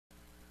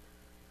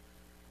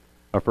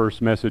Our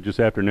first message this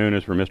afternoon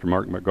is from Mr.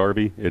 Mark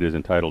McGarvey. It is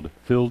entitled,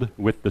 Filled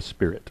with the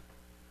Spirit.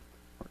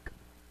 Mark.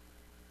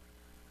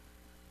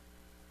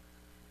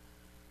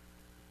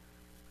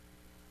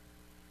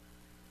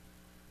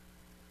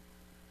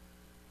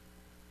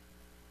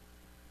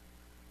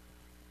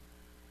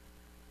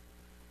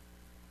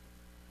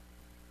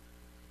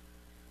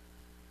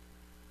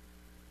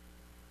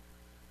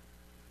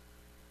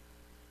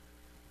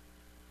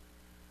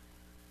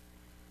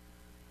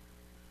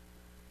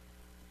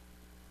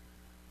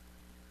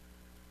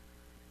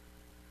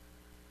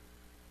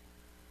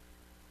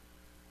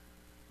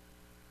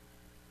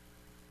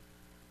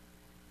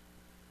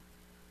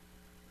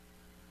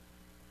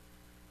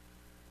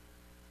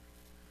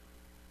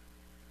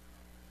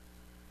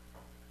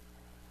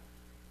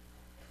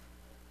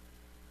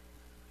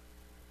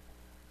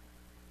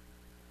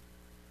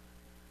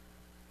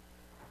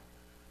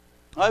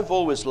 I've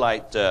always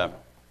liked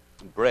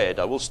bread.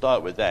 I will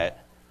start with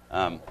that.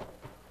 I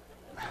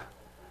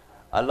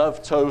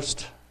love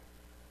toast.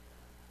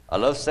 I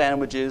love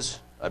sandwiches.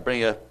 I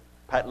bring a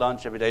packed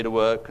lunch every day to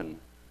work and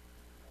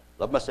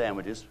love my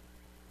sandwiches.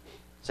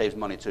 Saves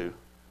money too.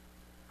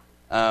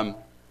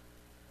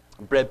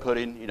 Bread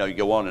pudding, you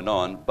go on and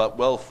on. But,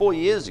 4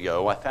 years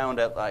ago, I found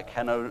out that I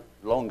can no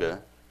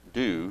longer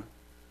do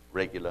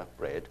regular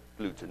bread,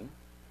 gluten.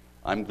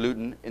 I'm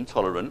gluten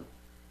intolerant.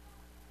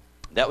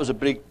 That was a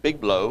big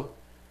blow,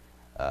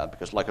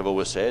 because like I've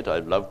always said, I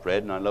love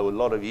bread, and I know a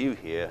lot of you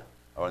here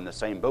are in the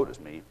same boat as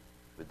me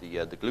with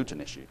the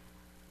gluten issue.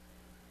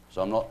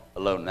 So I'm not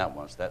alone in that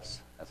one, so that's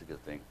a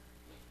good thing.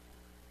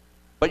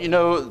 But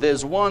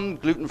there's one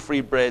gluten-free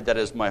bread that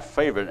is my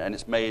favorite, and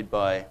it's made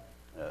by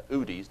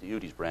Udi's, the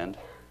Udi's brand,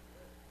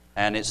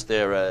 and it's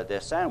their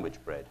sandwich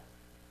bread.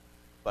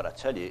 But I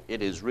tell you,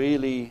 it is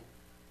really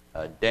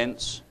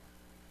dense,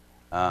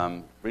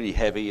 really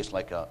heavy. It's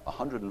like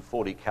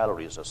 140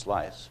 calories a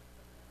slice.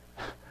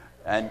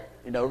 And,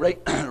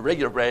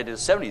 regular bread is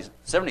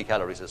 70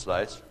 calories a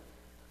slice.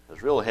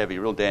 It's real heavy,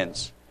 real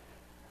dense.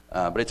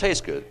 But it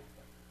tastes good.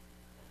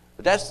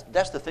 But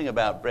that's the thing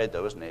about bread,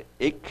 though, isn't it?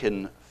 It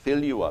can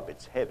fill you up.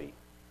 It's heavy.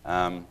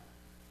 And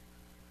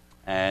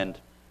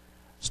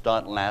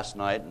starting last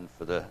night and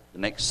for the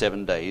next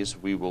 7 days,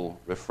 we will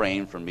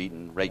refrain from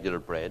eating regular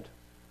bread,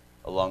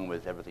 along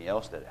with everything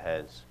else that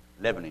has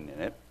leavening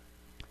in it,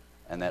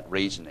 and that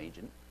raisin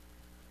agent.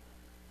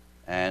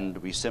 And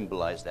we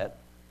symbolize that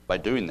by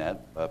doing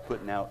that, by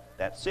putting out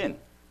that sin.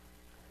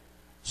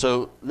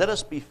 So let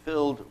us be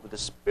filled with the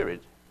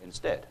Spirit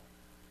instead.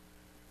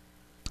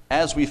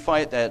 As we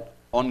fight that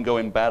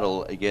ongoing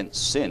battle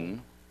against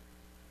sin,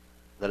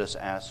 let us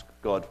ask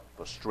God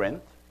for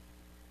strength.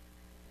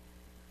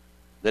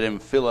 Let Him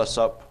fill us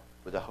up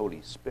with the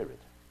Holy Spirit.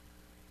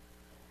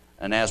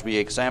 And as we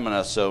examine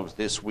ourselves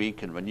this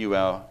week and renew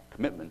our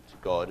commitment to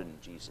God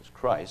and Jesus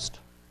Christ,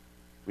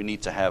 we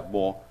need to have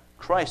more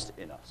Christ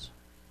in us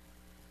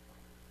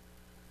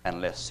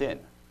and less sin.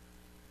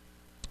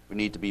 We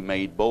need to be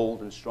made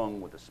bold and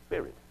strong with the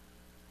Spirit,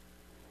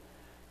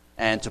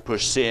 and to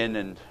push sin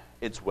and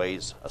its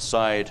ways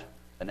aside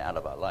and out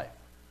of our life.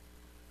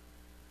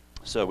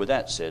 So with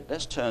that said,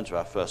 let's turn to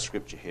our first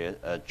scripture here.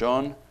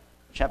 John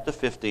chapter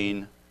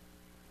 15,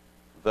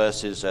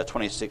 verses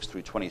 26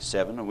 through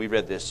 27. And we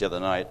read this the other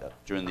night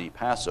during the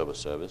Passover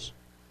service.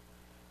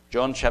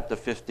 John chapter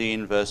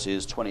 15,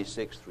 verses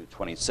 26 through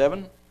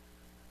 27.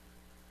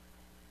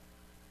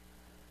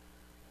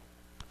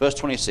 Verse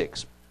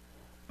 26.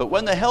 But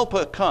when the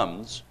Helper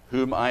comes,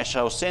 whom I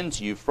shall send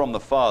to you from the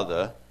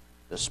Father,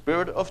 the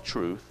Spirit of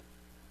truth,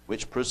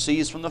 which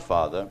proceeds from the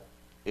Father,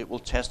 it will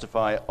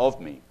testify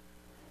of me.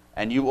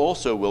 And you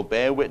also will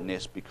bear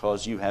witness,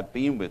 because you have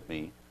been with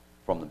me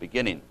from the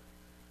beginning.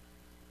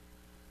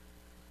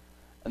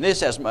 And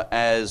this,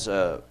 as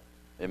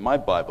in my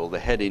Bible, the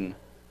heading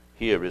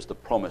here is the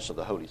promise of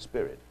the Holy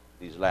Spirit.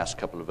 These last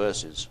couple of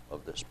verses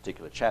of this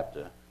particular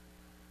chapter,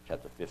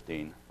 chapter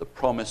 15, the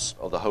promise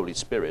of the Holy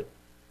Spirit.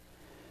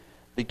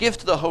 The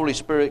gift of the Holy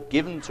Spirit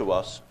given to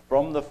us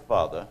from the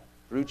Father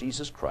through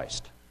Jesus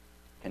Christ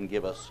can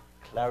give us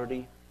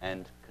clarity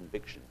and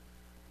conviction.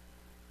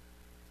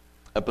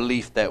 A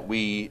belief that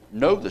we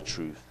know the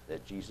truth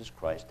that Jesus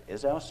Christ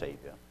is our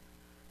Savior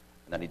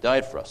and that He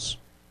died for us.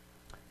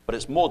 But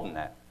it's more than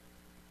that.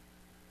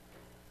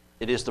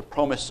 It is the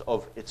promise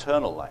of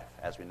eternal life,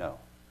 as we know.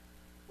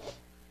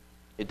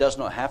 It does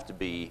not have to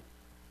be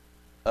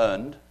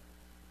earned,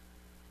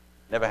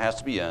 never has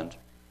to be earned,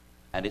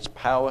 and its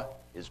power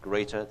is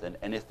greater than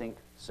anything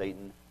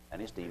Satan and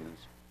his demons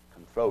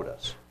can throw at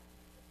us.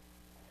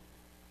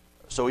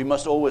 So we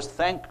must always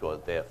thank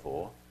God,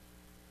 therefore,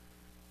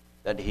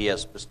 that He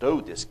has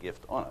bestowed this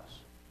gift on us.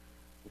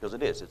 Because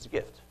it's a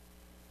gift.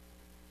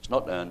 It's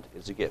not earned,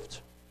 it's a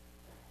gift.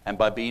 And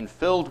by being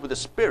filled with the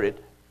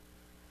Spirit,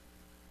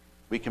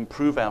 we can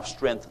prove our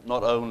strength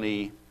not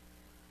only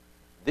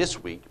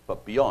this week,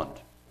 but beyond,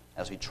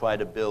 as we try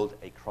to build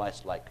a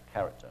Christ-like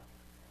character.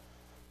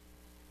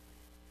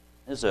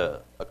 There's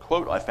a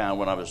quote I found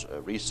when I was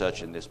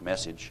researching this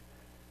message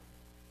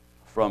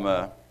from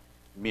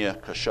Mir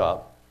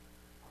Kashab,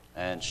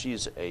 and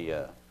she's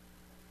a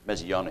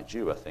Messianic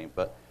Jew, I think.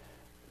 But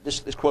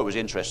this quote was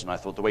interesting, I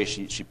thought, the way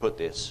she put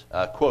this.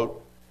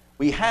 Quote,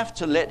 "We have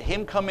to let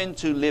him come in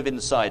to live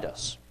inside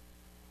us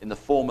in the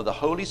form of the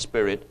Holy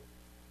Spirit,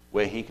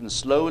 where he can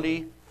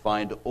slowly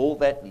find all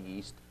that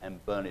yeast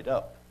and burn it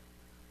up."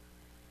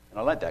 And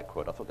I like that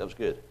quote. I thought that was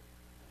good.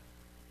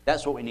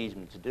 That's what we need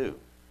him to do.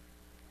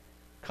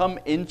 Come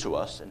into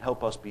us and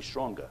help us be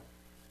stronger.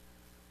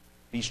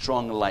 Be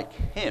stronger like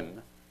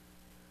him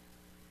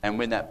and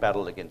win that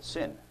battle against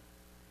sin.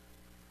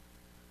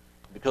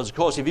 Because, of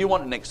course, if you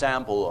want an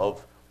example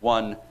of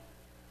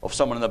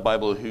someone in the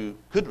Bible who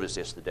could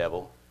resist the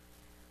devil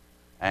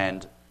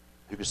and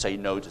who could say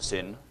no to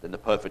sin, then the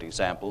perfect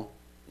example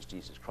is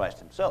Jesus Christ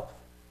himself.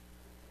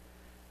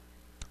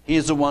 He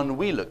is the one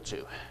we look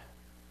to.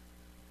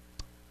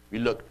 We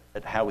look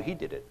at how he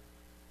did it.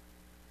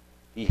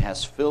 He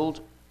was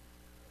filled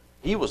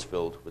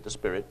with the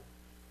Spirit.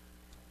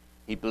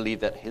 He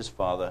believed that his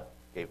Father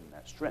gave him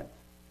that strength,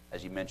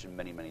 as he mentioned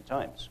many, many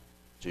times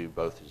to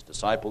both his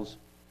disciples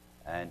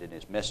and in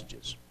his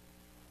messages.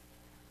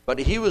 But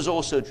he was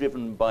also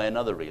driven by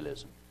another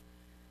realism.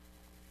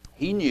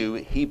 He knew,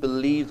 he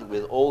believed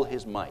with all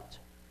his might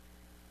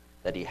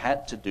that he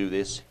had to do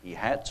this. He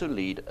had to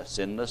lead a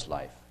sinless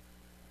life.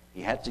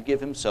 He had to give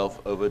himself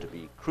over to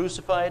be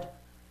crucified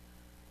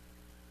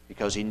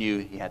because he knew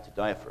he had to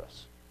die for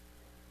us.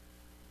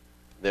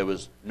 There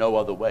was no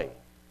other way.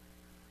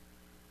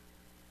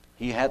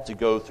 He had to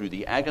go through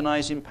the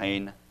agonizing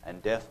pain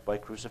and death by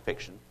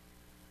crucifixion,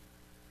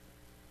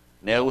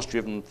 nails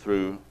driven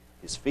through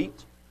his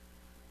feet,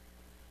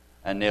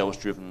 and nails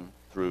driven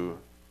through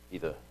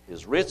either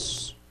his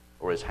wrists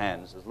or his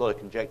hands. There's a lot of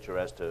conjecture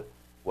as to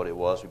what it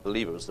was. We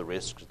believe it was the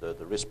wrist, because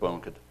the wrist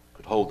bone could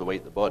hold the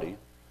weight of the body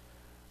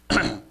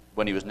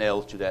when he was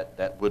nailed to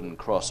that wooden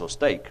cross or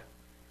stake.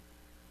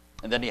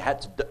 And then he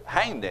had to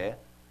hang there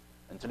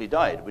until he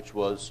died, which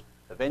was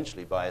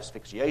eventually by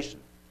asphyxiation,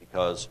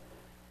 because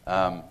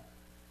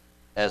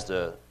as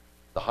the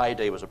high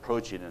day was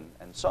approaching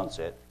and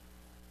sunset,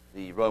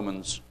 the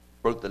Romans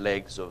broke the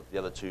legs of the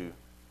other two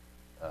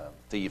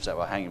thieves that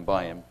were hanging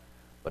by him,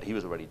 but he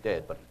was already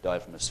dead, but he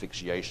died from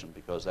asphyxiation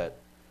because that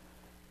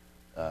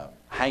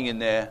hanging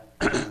there,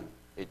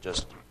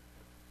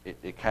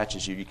 it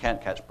catches you. You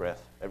can't catch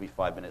breath. Every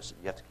 5 minutes,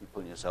 you have to keep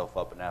pulling yourself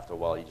up, and after a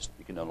while, you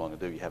can no longer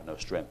do. You have no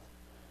strength.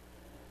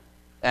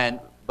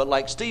 But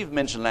like Steve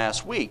mentioned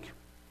last week,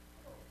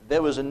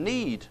 there was a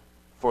need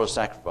for a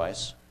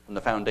sacrifice from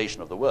the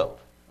foundation of the world.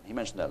 He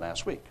mentioned that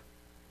last week.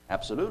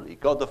 Absolutely.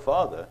 God the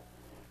Father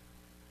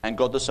and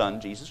God the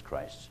Son, Jesus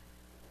Christ,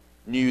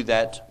 knew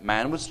that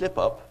man would slip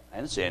up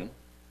and sin,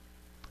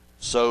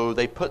 so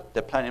they put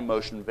their plan in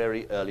motion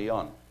very early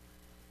on.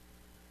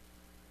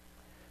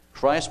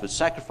 Christ would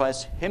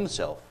sacrifice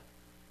himself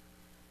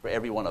for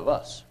every one of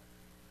us.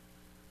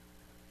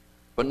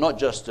 But not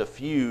just a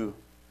few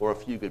or a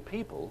few good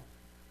people.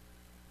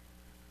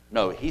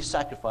 No, he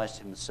sacrificed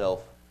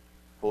himself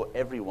for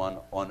everyone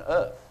on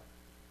earth.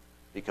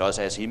 Because,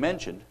 as he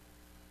mentioned,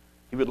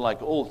 he would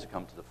like all to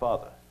come to the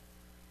Father,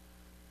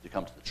 to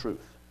come to the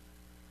truth.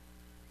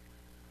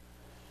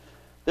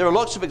 There are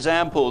lots of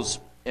examples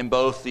in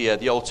both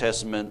the Old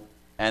Testament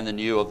and the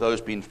New of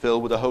those being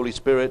filled with the Holy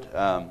Spirit.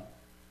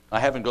 I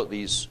haven't got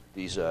these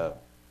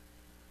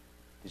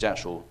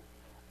actual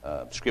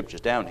scriptures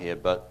down here,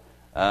 but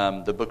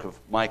the book of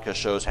Micah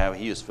shows how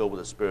he is filled with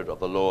the Spirit of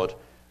the Lord,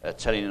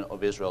 telling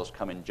of Israel's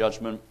coming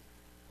judgment,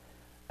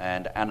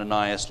 and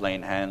Ananias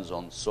laying hands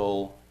on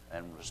Saul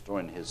and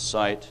restoring his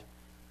sight,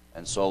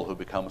 and Saul, who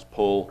becomes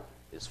Paul,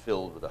 is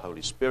filled with the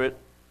Holy Spirit,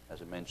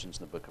 as it mentions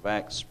in the book of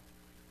Acts.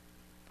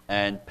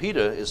 And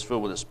Peter is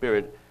filled with the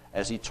Spirit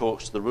as he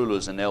talks to the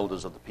rulers and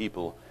elders of the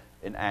people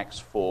in Acts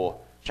 4,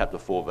 chapter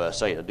 4,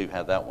 verse 8. I do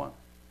have that one.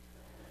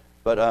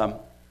 But I'm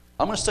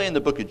going to stay in the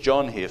book of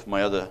John here for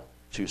my other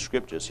two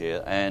scriptures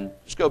here, and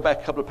just go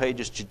back a couple of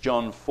pages to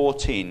John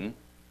 14,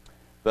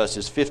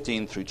 verses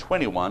 15 through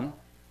 21.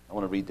 I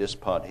want to read this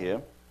part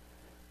here.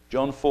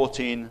 John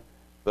 14,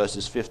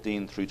 verses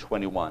 15 through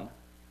 21.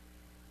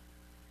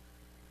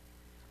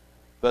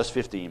 Verse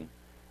 15.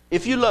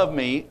 If you love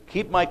me,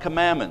 keep my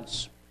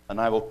commandments,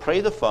 and I will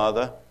pray the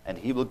Father, and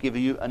he will give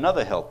you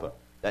another helper,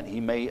 that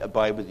he may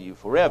abide with you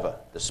forever,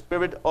 the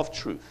Spirit of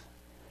truth,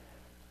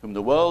 whom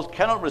the world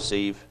cannot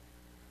receive,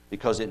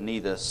 because it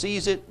neither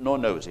sees it nor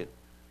knows it,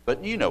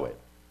 but you know it,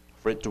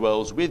 for it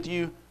dwells with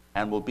you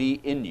and will be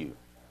in you.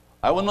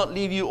 I will not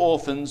leave you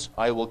orphans,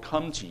 I will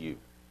come to you.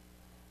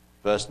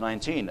 Verse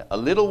 19, a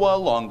little while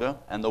longer,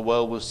 and the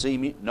world will see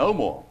me no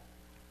more,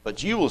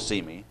 but you will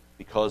see me,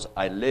 because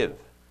I live.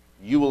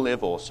 You will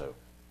live also.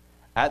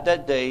 At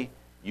that day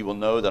you will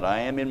know that I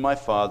am in my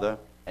Father,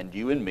 and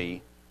you in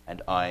me,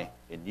 and I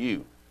in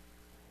you.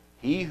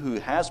 He who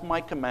has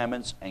my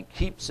commandments and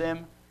keeps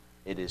them,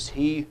 it is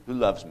he who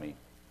loves me.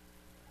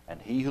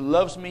 And he who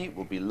loves me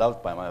will be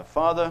loved by my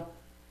Father,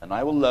 and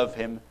I will love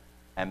him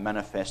and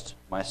manifest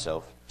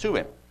myself to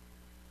him.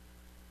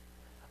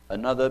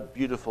 Another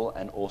beautiful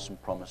and awesome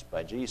promise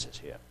by Jesus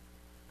here.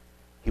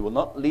 He will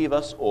not leave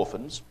us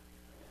orphans.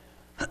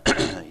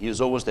 He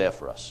is always there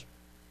for us.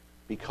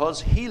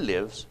 Because he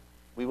lives,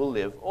 we will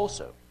live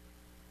also.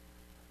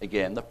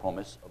 Again, the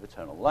promise of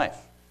eternal life.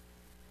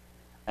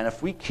 And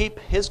if we keep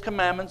his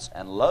commandments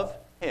and love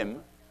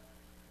him,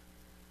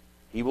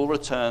 he will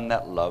return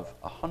that love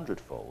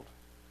 100-fold.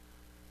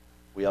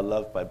 We are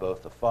loved by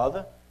both the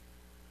Father,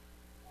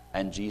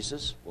 and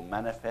Jesus will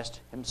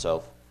manifest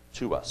himself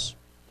to us.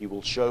 He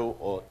will show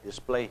or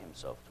display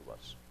himself to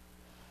us.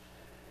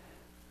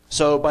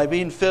 So by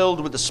being filled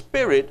with the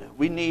Spirit,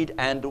 we need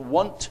and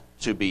want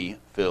to be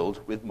filled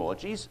with more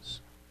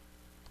Jesus.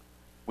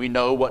 We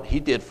know what he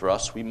did for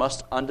us. We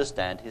must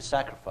understand his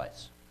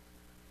sacrifice.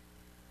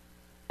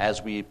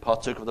 As we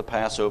partook of the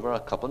Passover a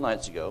couple of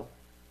nights ago,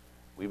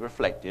 we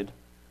reflected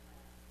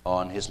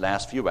on his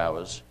last few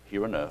hours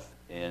here on earth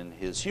in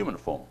his human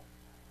form.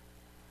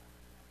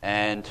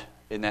 And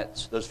in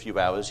those few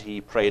hours, he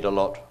prayed a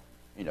lot,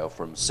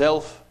 for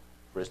himself,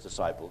 for his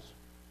disciples,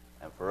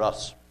 and for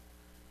us.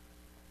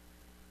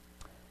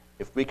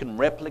 If we can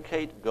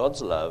replicate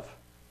God's love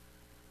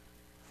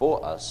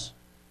for us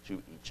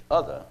to each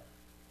other,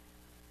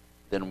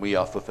 then we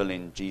are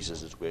fulfilling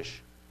Jesus'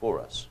 wish for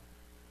us,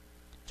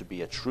 to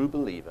be a true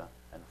believer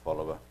and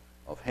follower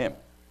of him.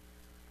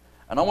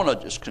 And I want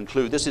to just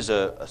conclude. This is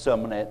a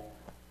sermonette.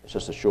 It's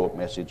just a short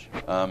message.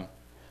 But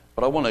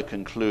I want to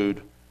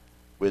conclude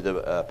with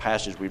a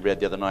passage we read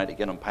the other night,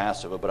 again on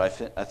Passover, but I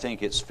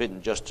think it's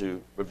fitting just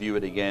to review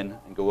it again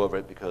and go over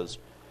it because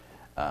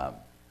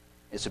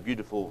it's a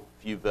beautiful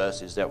few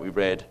verses that we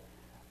read,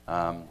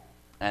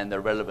 and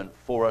they're relevant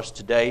for us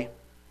today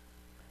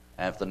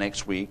and for the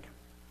next week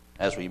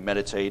as we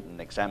meditate and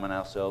examine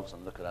ourselves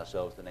and look at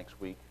ourselves the next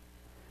week.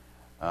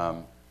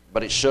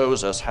 But it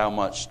shows us how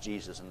much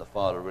Jesus and the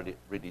Father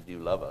really do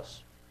love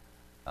us,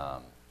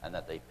 and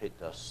that they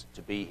picked us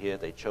to be here.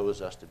 They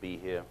chose us to be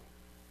here.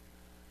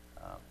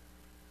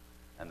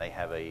 And they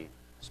have a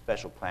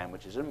special plan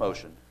which is in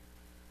motion.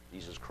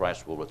 Jesus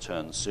Christ will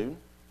return soon,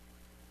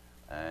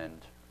 and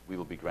we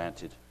will be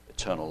granted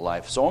eternal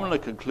life. So I'm going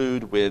to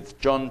conclude with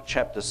John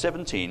chapter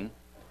 17,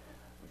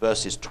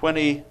 verses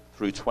 20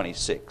 through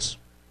 26.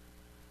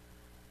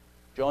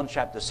 John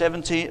chapter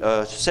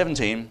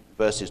 17,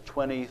 verses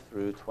 20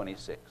 through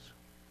 26.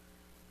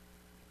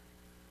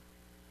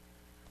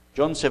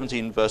 John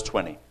 17, verse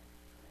 20.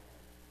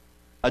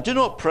 I do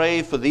not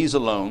pray for these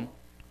alone,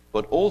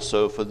 but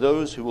also for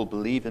those who will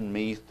believe in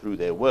me through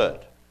their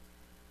word,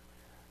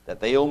 that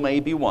they all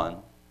may be one,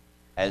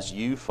 as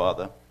you,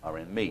 Father, are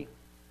in me,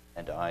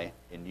 and I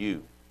in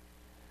you,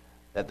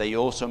 that they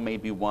also may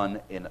be one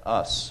in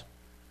us,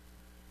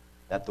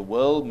 that the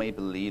world may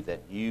believe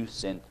that you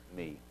sent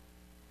me.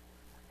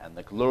 And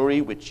the glory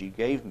which you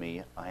gave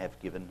me I have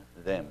given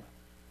them,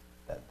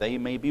 that they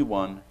may be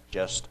one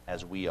just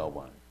as we are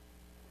one,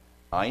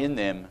 I in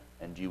them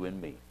and you in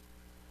me,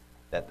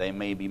 that they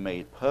may be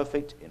made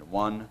perfect in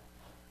one,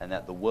 and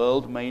that the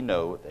world may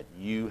know that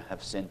you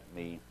have sent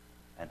me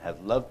and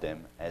have loved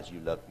them as you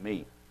loved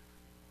me.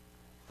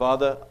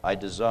 Father, I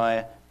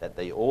desire that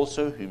they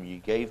also whom you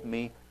gave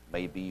me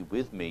may be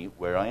with me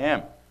where I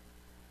am,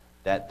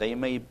 that they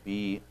may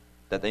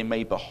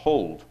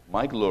behold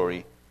my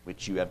glory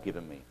which you have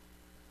given me.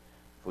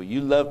 For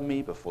you loved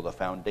me before the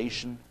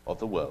foundation of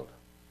the world.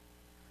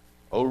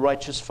 O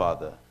righteous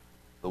Father,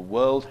 the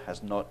world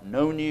has not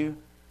known you,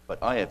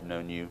 but I have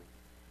known you,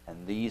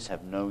 and these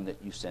have known that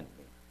you sent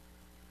me.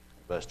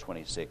 Verse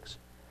 26.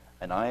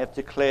 And I have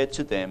declared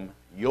to them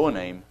your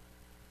name,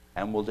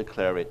 and will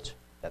declare it,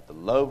 that the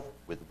love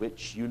with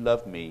which you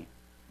love me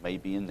may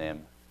be in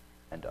them,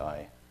 and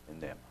I in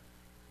them.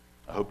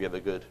 I hope you have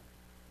a good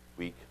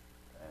week,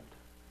 and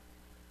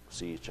we'll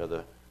see each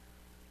other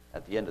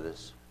at the end of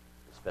this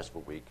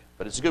festival week.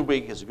 But it's a good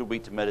week. It's a good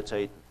week to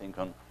meditate and think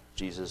on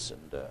Jesus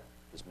and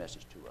his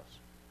message to us.